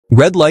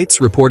Red lights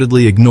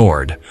reportedly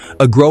ignored,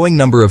 a growing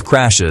number of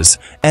crashes,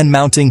 and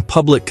mounting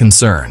public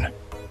concern.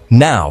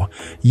 Now,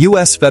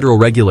 U.S. federal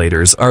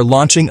regulators are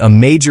launching a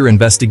major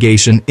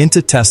investigation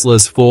into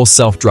Tesla's full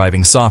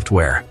self-driving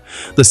software.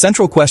 The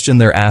central question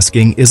they're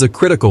asking is a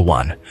critical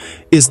one.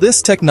 Is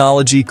this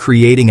technology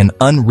creating an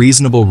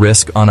unreasonable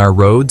risk on our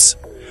roads?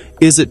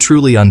 Is it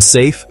truly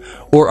unsafe,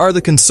 or are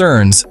the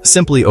concerns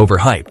simply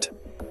overhyped?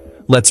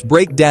 Let's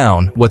break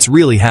down what's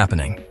really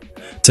happening.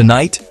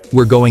 Tonight,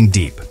 we're going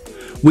deep.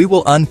 We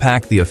will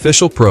unpack the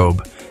official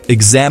probe,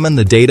 examine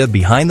the data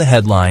behind the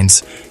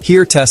headlines,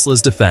 hear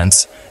Tesla's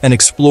defense, and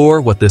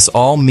explore what this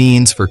all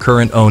means for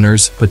current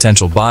owners,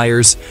 potential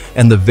buyers,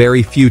 and the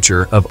very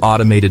future of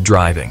automated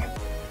driving.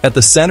 At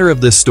the center of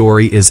this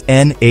story is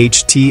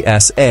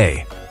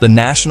NHTSA, the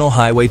National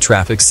Highway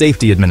Traffic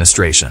Safety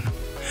Administration.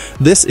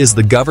 This is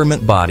the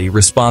government body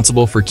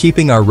responsible for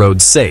keeping our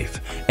roads safe,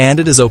 and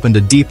it has opened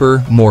a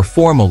deeper, more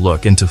formal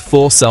look into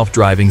full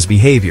self-driving's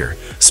behavior,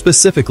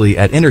 specifically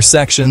at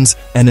intersections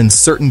and in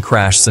certain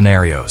crash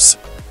scenarios.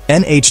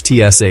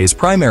 NHTSA's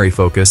primary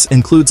focus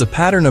includes a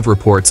pattern of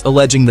reports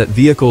alleging that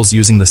vehicles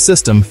using the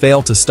system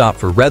fail to stop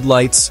for red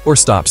lights or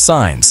stop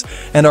signs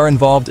and are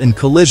involved in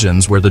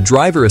collisions where the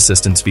driver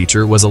assistance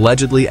feature was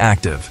allegedly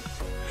active.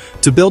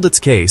 To build its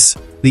case,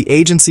 the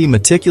agency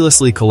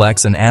meticulously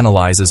collects and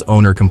analyzes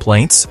owner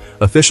complaints,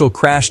 official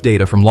crash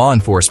data from law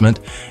enforcement,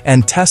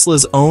 and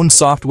Tesla's own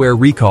software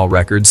recall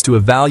records to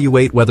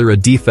evaluate whether a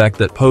defect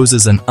that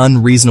poses an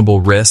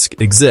unreasonable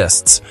risk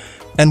exists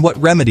and what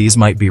remedies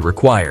might be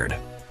required.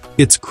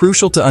 It's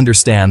crucial to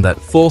understand that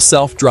full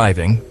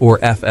self-driving, or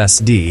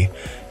FSD,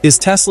 is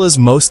Tesla's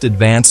most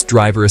advanced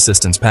driver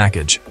assistance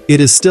package. It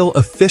is still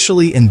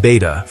officially in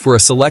beta for a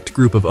select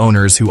group of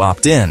owners who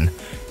opt in.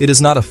 It is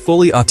not a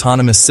fully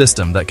autonomous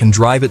system that can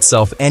drive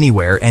itself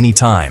anywhere,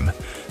 anytime.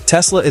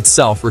 Tesla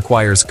itself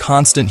requires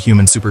constant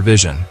human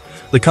supervision.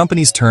 The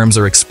company's terms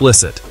are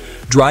explicit.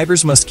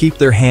 Drivers must keep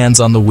their hands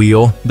on the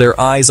wheel, their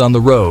eyes on the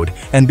road,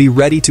 and be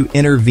ready to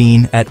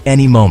intervene at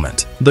any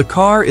moment. The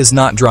car is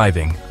not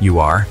driving, you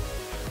are.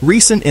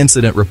 Recent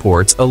incident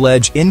reports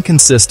allege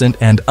inconsistent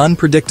and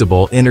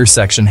unpredictable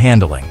intersection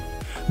handling.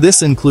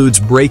 This includes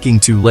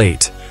braking too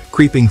late,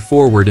 creeping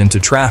forward into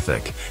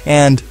traffic,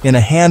 and, in a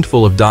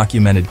handful of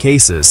documented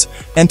cases,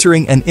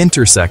 entering an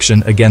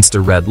intersection against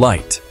a red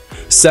light.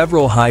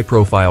 Several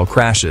high-profile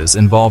crashes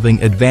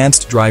involving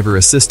advanced driver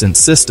assistance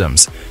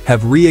systems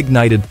have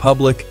reignited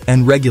public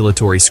and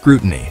regulatory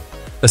scrutiny,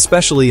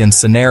 especially in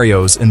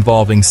scenarios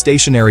involving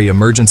stationary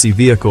emergency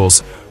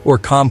vehicles or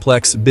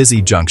complex,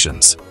 busy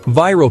junctions.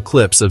 Viral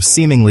clips of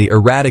seemingly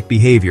erratic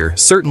behavior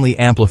certainly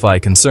amplify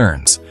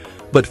concerns,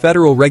 but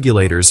federal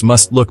regulators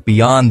must look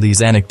beyond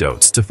these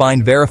anecdotes to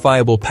find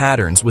verifiable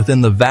patterns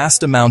within the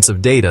vast amounts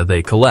of data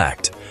they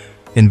collect.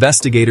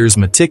 Investigators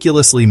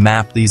meticulously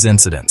map these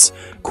incidents,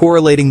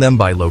 correlating them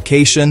by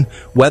location,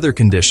 weather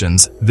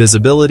conditions,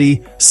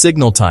 visibility,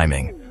 signal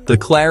timing, the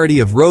clarity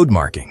of road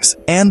markings,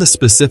 and the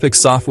specific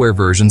software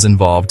versions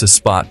involved to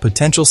spot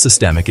potential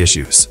systemic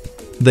issues.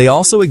 They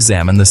also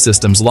examine the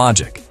system's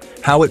logic,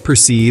 how it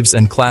perceives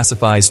and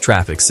classifies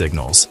traffic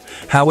signals,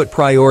 how it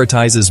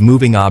prioritizes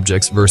moving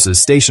objects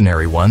versus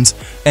stationary ones,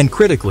 and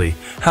critically,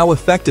 how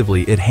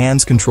effectively it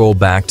hands control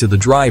back to the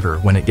driver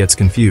when it gets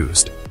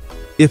confused.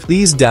 If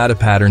these data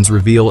patterns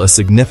reveal a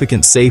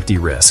significant safety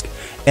risk,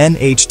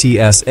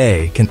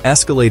 NHTSA can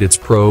escalate its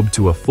probe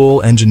to a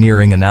full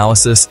engineering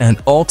analysis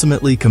and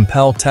ultimately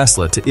compel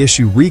Tesla to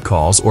issue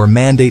recalls or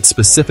mandate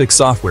specific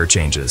software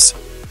changes.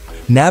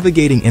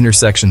 Navigating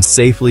intersections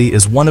safely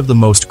is one of the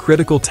most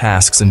critical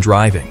tasks in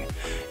driving.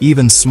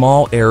 Even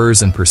small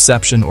errors in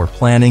perception or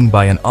planning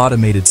by an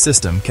automated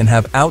system can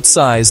have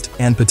outsized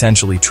and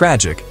potentially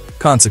tragic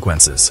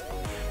consequences.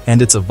 And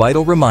it's a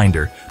vital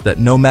reminder that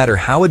no matter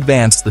how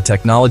advanced the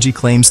technology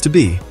claims to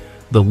be,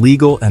 the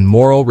legal and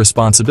moral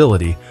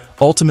responsibility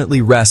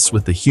ultimately rests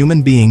with the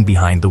human being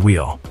behind the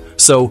wheel.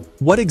 So,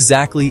 what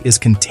exactly is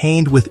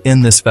contained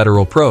within this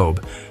federal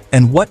probe,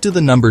 and what do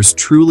the numbers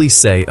truly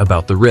say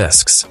about the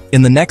risks?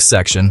 In the next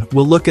section,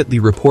 we'll look at the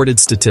reported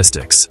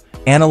statistics,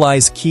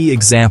 analyze key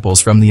examples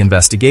from the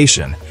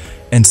investigation,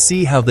 and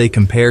see how they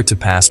compare to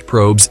past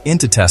probes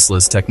into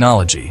Tesla's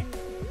technology.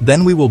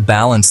 Then we will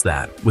balance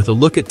that with a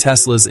look at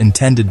Tesla's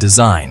intended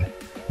design,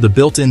 the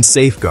built-in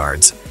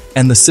safeguards,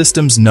 and the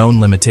system's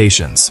known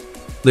limitations.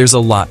 There's a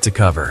lot to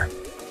cover.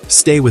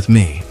 Stay with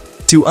me.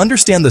 To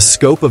understand the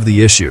scope of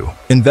the issue,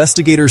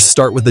 investigators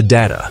start with the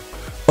data.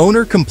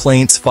 Owner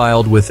complaints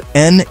filed with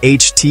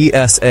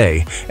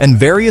NHTSA and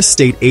various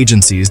state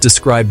agencies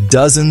describe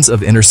dozens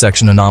of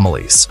intersection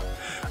anomalies.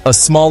 A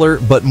smaller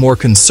but more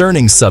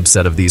concerning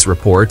subset of these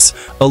reports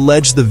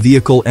allege the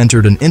vehicle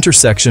entered an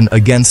intersection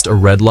against a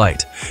red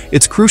light.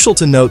 It's crucial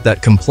to note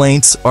that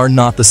complaints are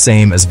not the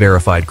same as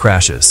verified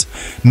crashes.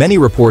 Many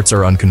reports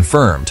are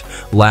unconfirmed,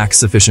 lack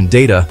sufficient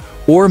data,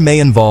 or may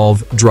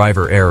involve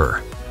driver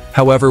error.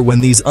 However, when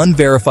these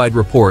unverified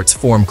reports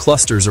form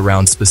clusters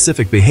around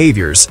specific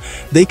behaviors,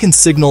 they can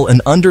signal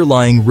an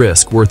underlying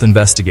risk worth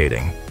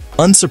investigating.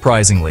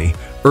 Unsurprisingly,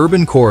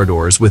 urban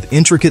corridors with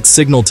intricate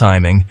signal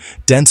timing,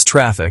 dense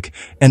traffic,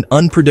 and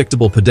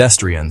unpredictable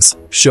pedestrians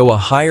show a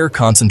higher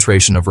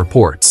concentration of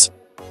reports.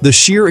 The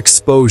sheer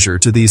exposure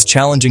to these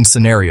challenging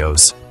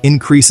scenarios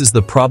increases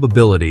the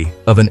probability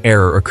of an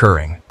error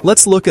occurring.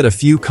 Let's look at a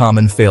few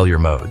common failure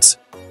modes.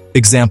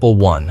 Example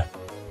 1.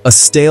 A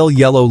stale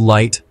yellow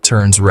light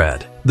turns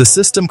red. The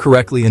system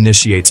correctly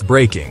initiates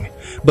braking,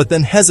 but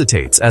then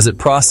hesitates as it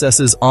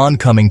processes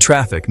oncoming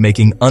traffic,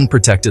 making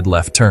unprotected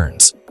left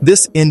turns.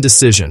 This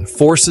indecision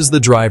forces the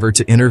driver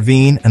to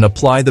intervene and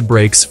apply the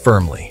brakes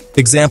firmly.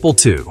 Example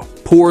 2.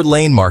 Poor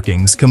lane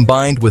markings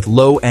combined with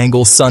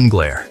low-angle sun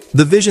glare.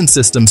 The vision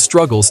system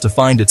struggles to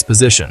find its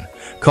position,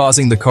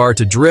 causing the car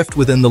to drift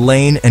within the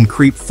lane and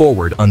creep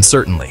forward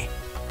uncertainly.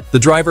 The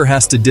driver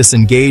has to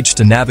disengage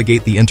to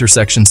navigate the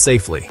intersection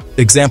safely.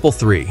 Example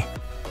 3.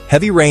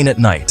 Heavy rain at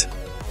night.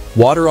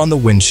 Water on the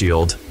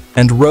windshield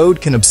and road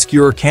can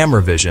obscure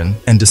camera vision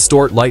and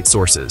distort light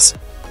sources.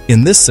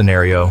 In this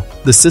scenario,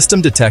 the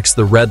system detects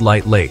the red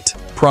light late,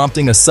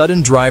 prompting a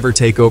sudden driver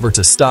takeover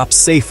to stop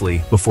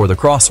safely before the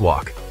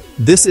crosswalk.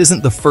 This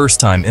isn't the first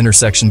time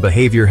intersection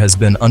behavior has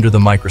been under the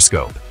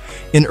microscope.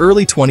 In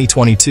early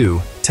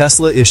 2022,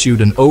 Tesla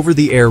issued an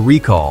over-the-air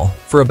recall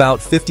for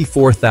about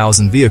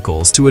 54,000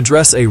 vehicles to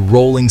address a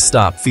rolling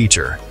stop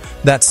feature.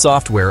 That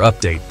software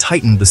update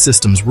tightened the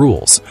system's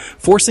rules,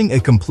 forcing a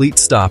complete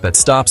stop at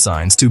stop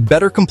signs to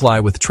better comply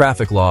with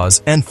traffic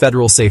laws and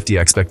federal safety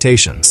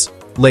expectations.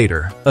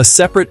 Later, a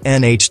separate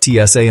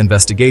NHTSA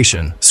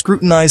investigation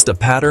scrutinized a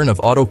pattern of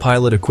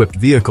Autopilot-equipped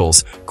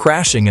vehicles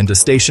crashing into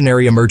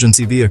stationary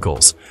emergency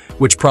vehicles,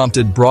 which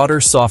prompted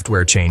broader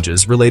software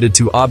changes related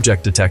to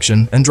object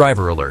detection and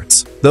driver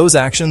alerts. Those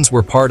actions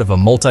were part of a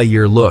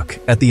multi-year look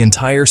at the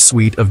entire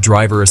suite of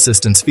driver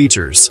assistance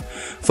features,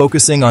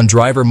 focusing on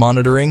driver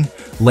monitoring,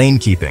 lane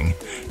keeping,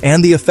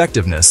 and the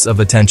effectiveness of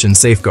attention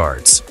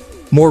safeguards.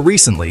 More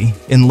recently,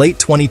 in late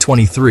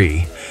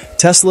 2023,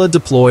 Tesla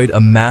deployed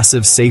a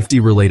massive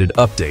safety-related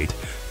update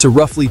to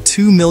roughly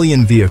 2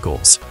 million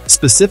vehicles,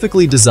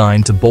 specifically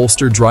designed to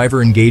bolster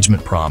driver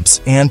engagement prompts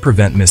and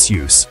prevent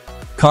misuse.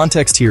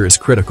 Context here is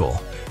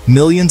critical.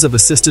 Millions of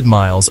assisted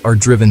miles are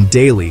driven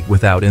daily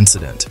without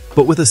incident.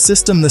 But with a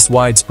system this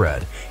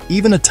widespread,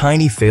 even a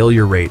tiny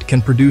failure rate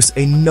can produce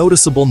a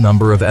noticeable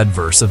number of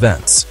adverse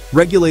events.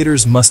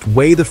 Regulators must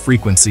weigh the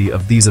frequency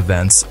of these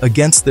events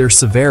against their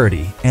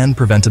severity and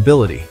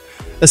preventability,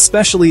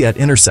 especially at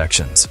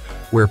intersections,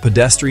 where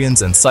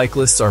pedestrians and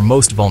cyclists are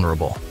most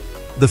vulnerable.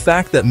 The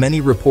fact that many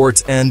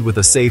reports end with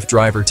a safe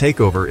driver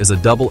takeover is a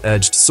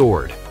double-edged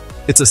sword.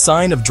 It's a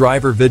sign of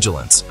driver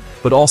vigilance,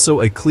 but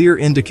also a clear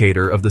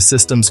indicator of the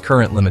system's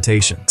current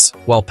limitations.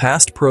 While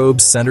past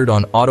probes centered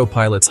on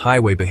Autopilot's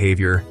highway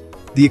behavior,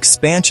 the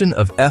expansion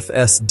of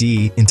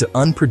FSD into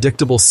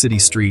unpredictable city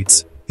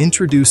streets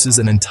introduces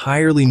an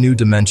entirely new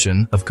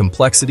dimension of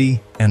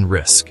complexity and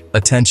risk.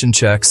 Attention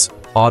checks,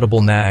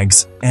 audible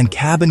nags, and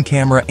cabin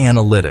camera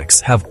analytics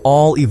have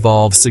all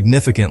evolved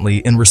significantly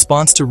in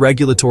response to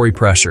regulatory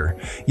pressure,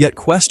 yet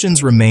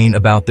questions remain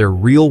about their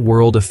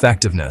real-world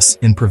effectiveness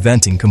in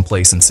preventing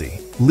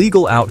complacency.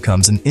 Legal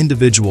outcomes in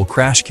individual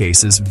crash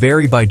cases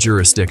vary by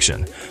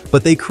jurisdiction,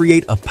 but they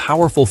create a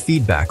powerful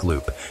feedback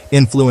loop,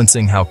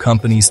 influencing how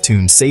companies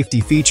tune safety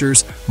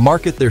features,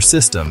 market their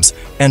systems,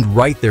 and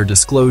write their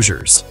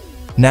disclosures.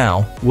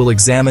 Now, we'll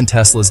examine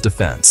Tesla's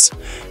defense,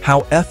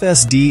 how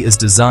FSD is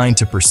designed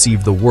to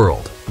perceive the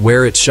world,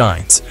 where it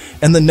shines,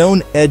 and the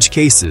known edge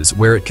cases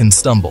where it can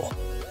stumble.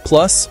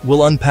 Plus,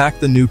 we'll unpack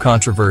the new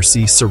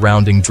controversy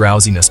surrounding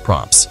drowsiness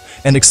prompts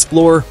and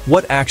explore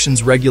what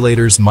actions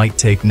regulators might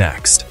take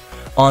next.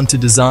 On to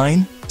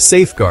design,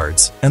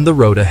 safeguards, and the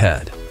road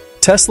ahead.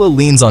 Tesla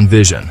leans on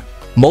vision,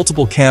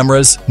 multiple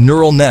cameras,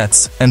 neural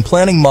nets, and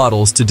planning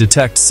models to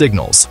detect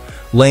signals,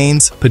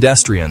 lanes,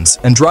 pedestrians,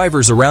 and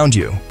drivers around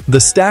you. The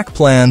stack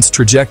plans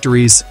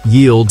trajectories,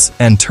 yields,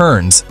 and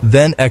turns,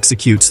 then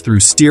executes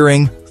through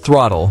steering,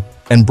 throttle,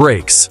 and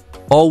brakes,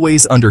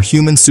 always under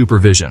human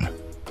supervision.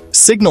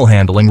 Signal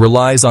handling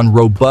relies on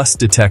robust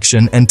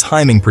detection and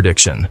timing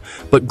prediction,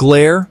 but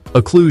glare,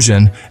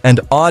 occlusion, and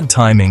odd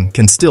timing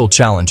can still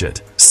challenge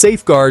it.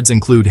 Safeguards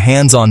include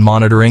hands-on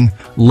monitoring,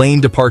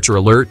 lane departure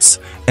alerts,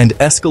 and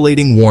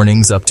escalating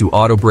warnings up to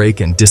auto brake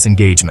and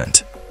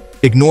disengagement.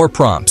 Ignore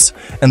prompts,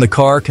 and the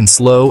car can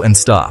slow and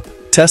stop.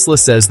 Tesla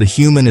says the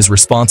human is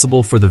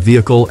responsible for the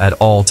vehicle at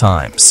all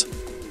times.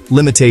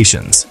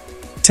 Limitations: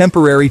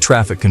 temporary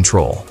traffic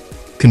control,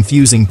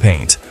 confusing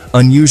paint,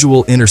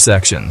 unusual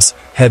intersections,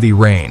 heavy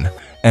rain,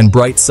 and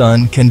bright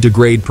sun can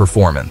degrade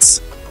performance.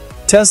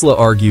 Tesla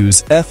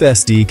argues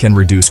FSD can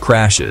reduce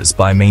crashes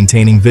by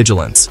maintaining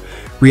vigilance,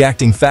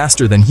 reacting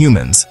faster than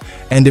humans,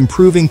 and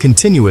improving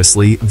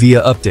continuously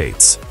via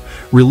updates.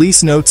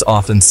 Release notes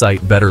often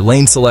cite better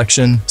lane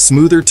selection,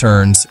 smoother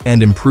turns,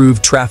 and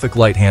improved traffic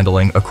light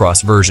handling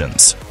across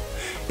versions.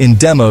 In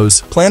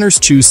demos, planners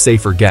choose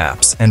safer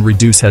gaps and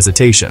reduce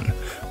hesitation,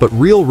 but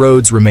real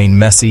roads remain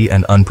messy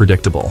and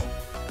unpredictable.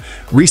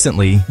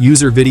 Recently,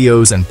 user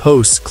videos and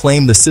posts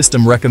claim the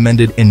system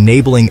recommended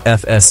enabling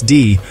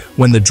FSD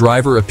when the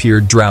driver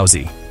appeared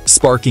drowsy,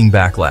 sparking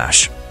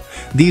backlash.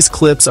 These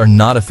clips are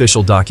not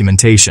official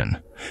documentation.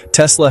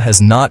 Tesla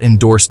has not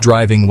endorsed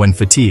driving when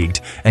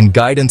fatigued, and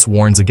guidance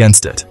warns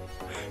against it.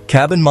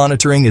 Cabin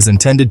monitoring is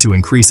intended to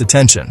increase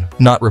attention,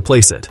 not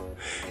replace it.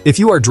 If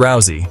you are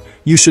drowsy,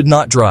 you should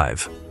not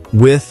drive,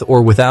 with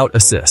or without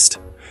assist.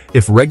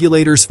 If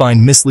regulators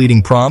find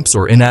misleading prompts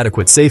or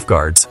inadequate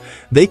safeguards,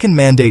 they can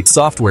mandate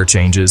software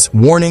changes,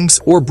 warnings,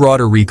 or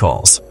broader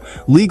recalls.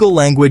 Legal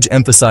language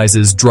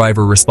emphasizes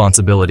driver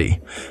responsibility.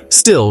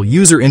 Still,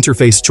 user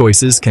interface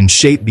choices can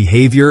shape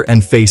behavior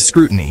and face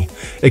scrutiny.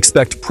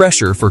 Expect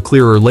pressure for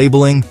clearer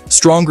labeling,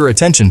 stronger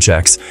attention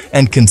checks,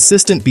 and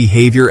consistent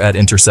behavior at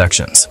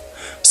intersections.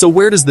 So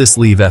where does this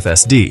leave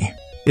FSD?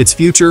 Its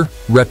future,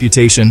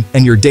 reputation,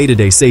 and your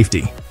day-to-day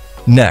safety.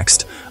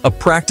 Next, a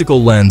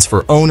practical lens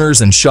for owners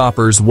and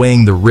shoppers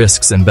weighing the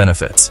risks and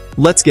benefits.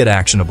 Let's get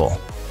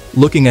actionable.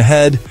 Looking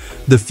ahead,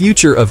 the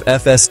future of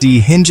FSD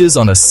hinges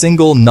on a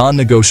single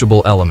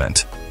non-negotiable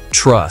element: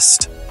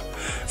 trust.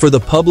 For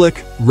the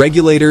public,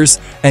 regulators,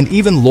 and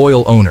even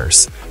loyal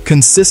owners,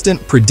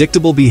 consistent,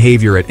 predictable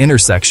behavior at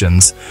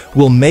intersections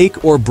will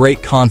make or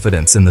break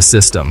confidence in the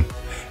system.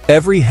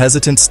 Every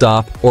hesitant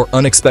stop or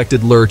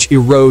unexpected lurch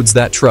erodes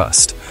that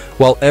trust,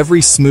 while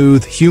every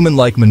smooth,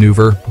 human-like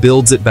maneuver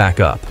builds it back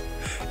up.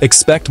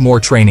 Expect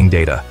more training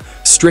data,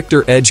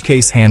 stricter edge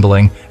case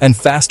handling, and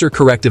faster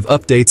corrective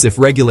updates if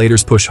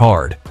regulators push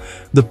hard.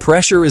 The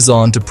pressure is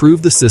on to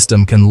prove the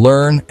system can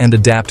learn and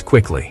adapt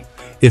quickly.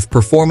 If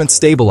performance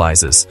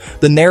stabilizes,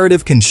 the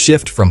narrative can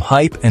shift from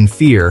hype and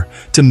fear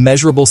to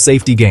measurable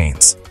safety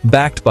gains,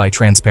 backed by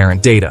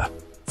transparent data.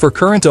 For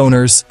current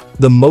owners,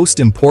 the most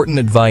important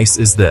advice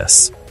is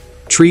this: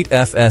 treat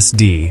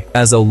FSD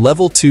as a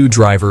Level 2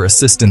 driver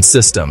assistance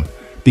system,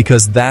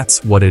 because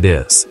that's what it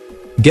is.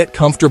 Get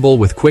comfortable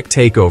with quick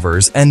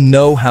takeovers and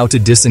know how to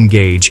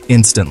disengage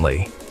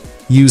instantly.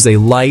 Use a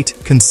light,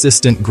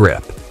 consistent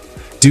grip.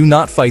 Do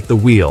not fight the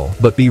wheel,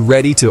 but be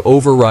ready to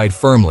override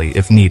firmly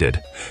if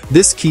needed.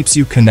 This keeps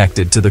you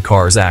connected to the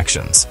car's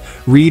actions.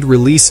 Read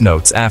release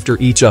notes after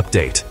each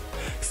update.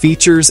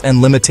 Features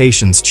and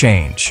limitations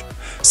change,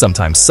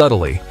 sometimes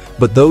subtly,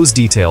 but those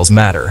details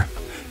matter.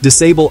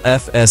 Disable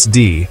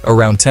FSD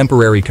around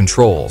temporary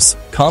controls,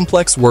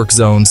 complex work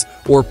zones,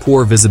 or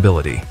poor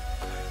visibility.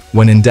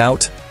 When in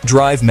doubt,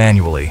 drive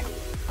manually.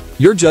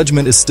 Your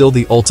judgment is still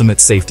the ultimate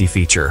safety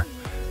feature.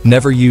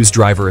 Never use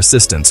driver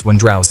assistance when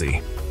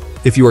drowsy.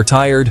 If you are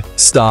tired,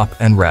 stop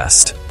and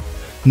rest.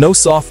 No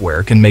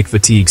software can make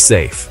fatigue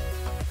safe.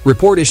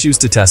 Report issues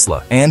to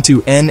Tesla and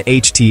to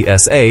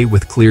NHTSA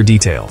with clear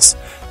details.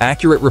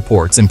 Accurate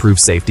reports improve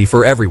safety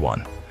for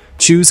everyone.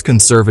 Choose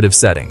conservative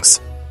settings.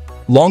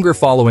 Longer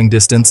following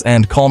distance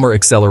and calmer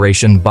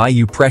acceleration buy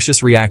you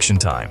precious reaction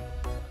time.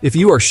 If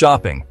you are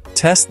shopping,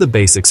 test the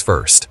basics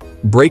first: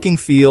 braking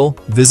feel,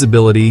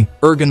 visibility,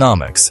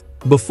 ergonomics,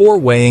 before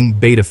weighing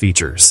beta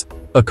features.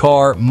 A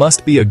car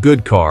must be a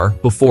good car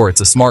before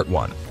it's a smart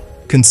one.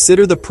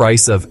 Consider the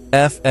price of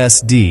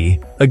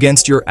FSD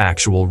against your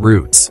actual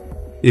routes.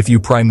 If you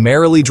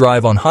primarily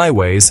drive on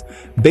highways,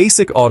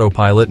 basic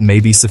autopilot may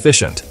be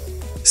sufficient.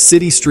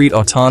 City-street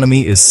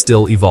autonomy is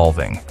still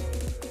evolving.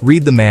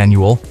 Read the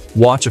manual,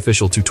 watch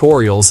official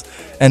tutorials,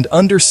 and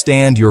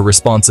understand your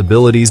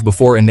responsibilities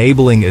before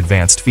enabling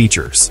advanced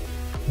features.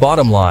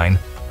 Bottom line,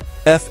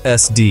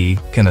 FSD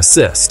can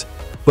assist,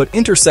 but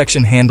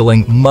intersection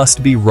handling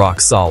must be rock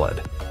solid.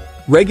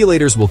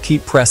 Regulators will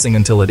keep pressing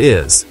until it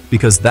is,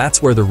 because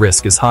that's where the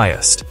risk is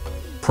highest.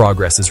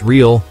 Progress is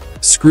real,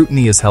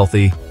 scrutiny is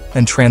healthy,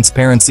 and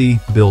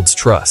transparency builds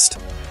trust.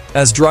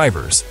 As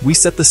drivers, we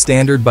set the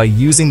standard by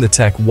using the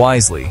tech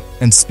wisely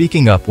and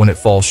speaking up when it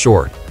falls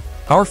short.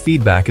 Our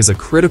feedback is a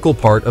critical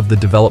part of the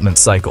development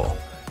cycle.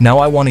 Now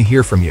I want to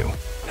hear from you.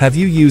 Have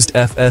you used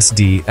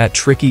FSD at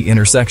tricky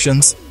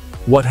intersections?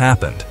 What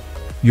happened?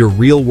 Your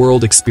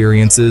real-world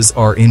experiences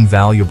are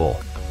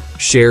invaluable.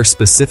 Share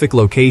specific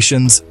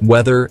locations,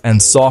 weather,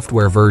 and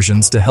software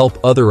versions to help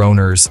other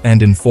owners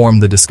and inform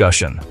the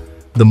discussion.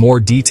 The more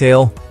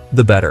detail,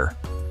 the better.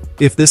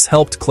 If this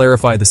helped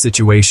clarify the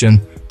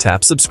situation,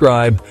 tap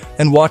subscribe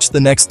and watch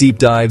the next deep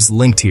dives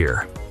linked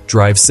here.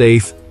 Drive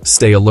safe,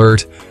 stay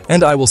alert,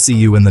 and I will see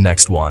you in the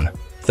next one.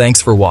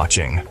 Thanks for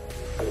watching.